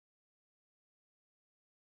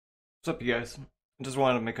What's up, you guys? I just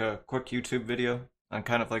wanted to make a quick YouTube video on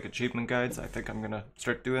kind of like achievement guides. I think I'm gonna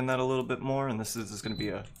start doing that a little bit more, and this is gonna be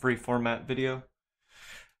a free format video.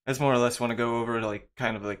 I just more or less want to go over like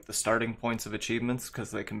kind of like the starting points of achievements because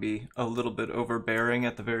they can be a little bit overbearing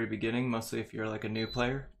at the very beginning, mostly if you're like a new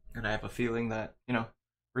player. And I have a feeling that,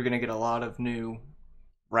 we're gonna get a lot of new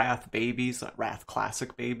Wrath babies, Wrath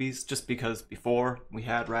Classic babies, just because before we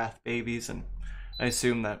had Wrath babies, and I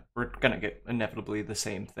assume that we're gonna get inevitably the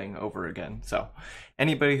same thing over again. So,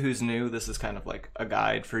 anybody who's new, this is kind of like a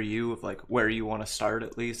guide for you of like where you want to start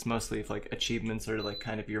at least. Mostly if like achievements are like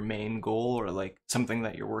kind of your main goal or like something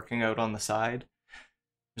that you're working out on the side.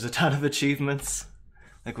 There's a ton of achievements.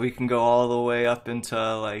 Like we can go all the way up into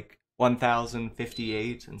like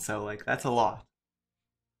 1058, and so like that's a lot.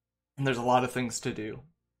 And there's a lot of things to do.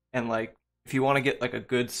 And like if you want to get like a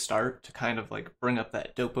good start to kind of like bring up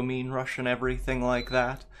that dopamine rush and everything like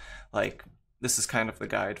that, like this is kind of the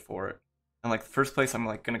guide for it. And like the first place I'm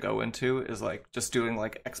like gonna go into is like just doing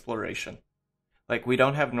like exploration. Like we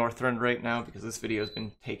don't have Northrend right now because this video has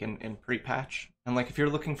been taken in pre-patch. And like if you're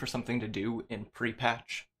looking for something to do in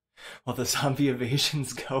pre-patch while the zombie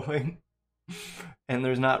evasion's going, and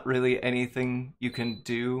there's not really anything you can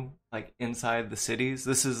do like inside the cities,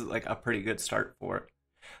 this is like a pretty good start for it.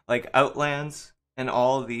 Like Outlands and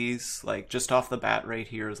all these, like just off the bat right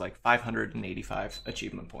here is like 585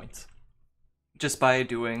 achievement points. Just by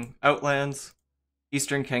doing Outlands,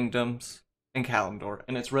 Eastern Kingdoms, and Kalimdor.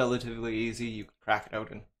 And it's relatively easy, you can crack it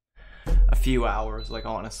out in a few hours, like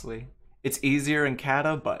honestly. It's easier in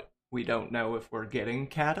Kata, but we don't know if we're getting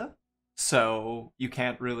Kata. So you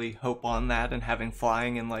can't really hope on that and having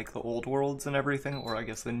flying in like the old worlds and everything, or I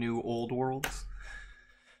guess the new old worlds.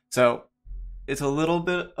 So it's a little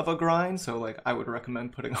bit of a grind, so like I would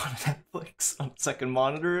recommend putting on Netflix on second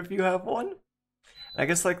monitor if you have one. I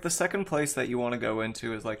guess like the second place that you want to go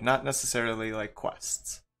into is like not necessarily like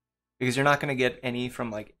quests, because you're not going to get any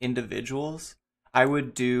from like individuals. I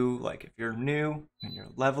would do like if you're new and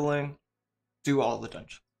you're leveling, do all the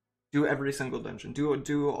dungeons. Do every single dungeon.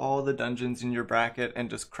 Do all the dungeons in your bracket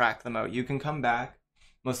and just crack them out. You can come back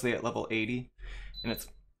mostly at level 80, and it's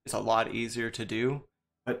a lot easier to do.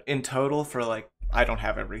 But in total, for like, I don't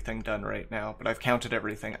have everything done right now, but I've counted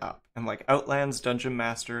everything up. And like Outlands Dungeon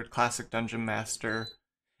Master, Classic Dungeon Master,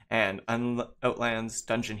 and Outlands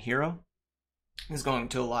Dungeon Hero is going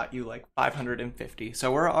to allot you like 550.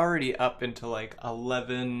 So we're already up into like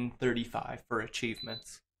 1135 for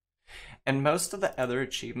achievements. And most of the other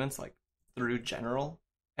achievements, like through general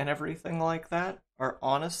and everything like that, are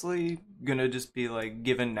honestly gonna just be like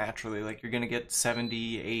given naturally. Like you're gonna get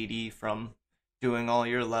 70, 80 from doing all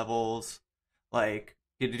your levels. Like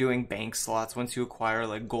you're doing bank slots once you acquire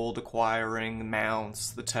like gold acquiring, mounts,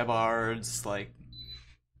 the Tebards. Like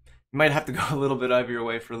you might have to go a little bit out of your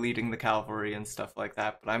way for leading the cavalry and stuff like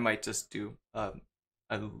that, but I might just do a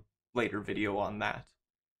later video on that.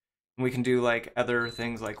 We can do like other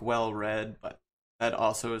things like well read, but that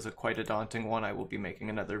also is quite a daunting one. I will be making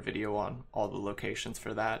another video on all the locations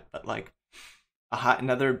for that. But like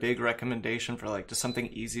another big recommendation for like just something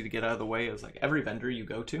easy to get out of the way is like every vendor you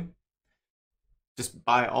go to, just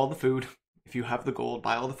buy all the food. If you have the gold,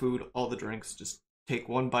 buy all the food, all the drinks. Just take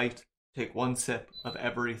one bite, take one sip of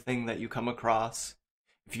everything that you come across.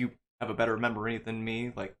 If you have a better memory than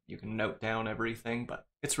me, like you can note down everything, but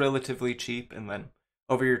it's relatively cheap. And then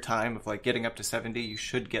over your time of like getting up to 70, you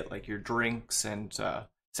should get like your drinks and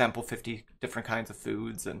sample 50 different kinds of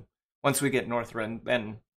foods. And once we get Northrend,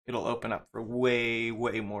 then it'll open up for way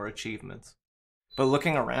more achievements. But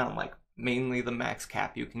looking around, like mainly the max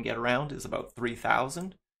cap you can get around is about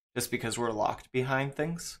 3,000, just because we're locked behind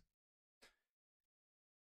things.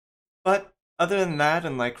 But other than that,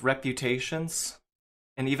 and like reputations,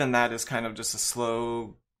 and even that is kind of just a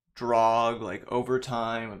slow drog, like over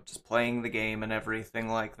time of just playing the game and everything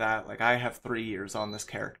like that. Like I have 3 years on this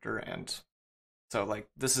character, and so like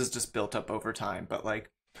this is just built up over time. But like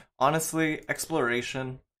honestly,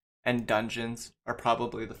 exploration and dungeons are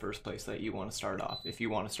probably the first place that you want to start off if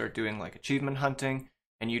you want to start doing like achievement hunting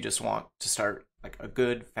and you just want to start like a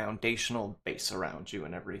good foundational base around you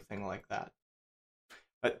and everything like that.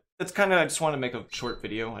 But that's kind of, I just want to make a short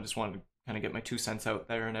video. I just wanted to kind of get my 2 cents out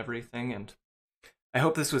there and everything, and I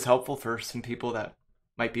hope this was helpful for some people that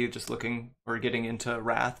might be just looking or getting into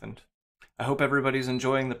Wrath, and I hope everybody's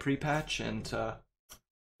enjoying the pre-patch, and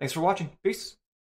thanks for watching. Peace!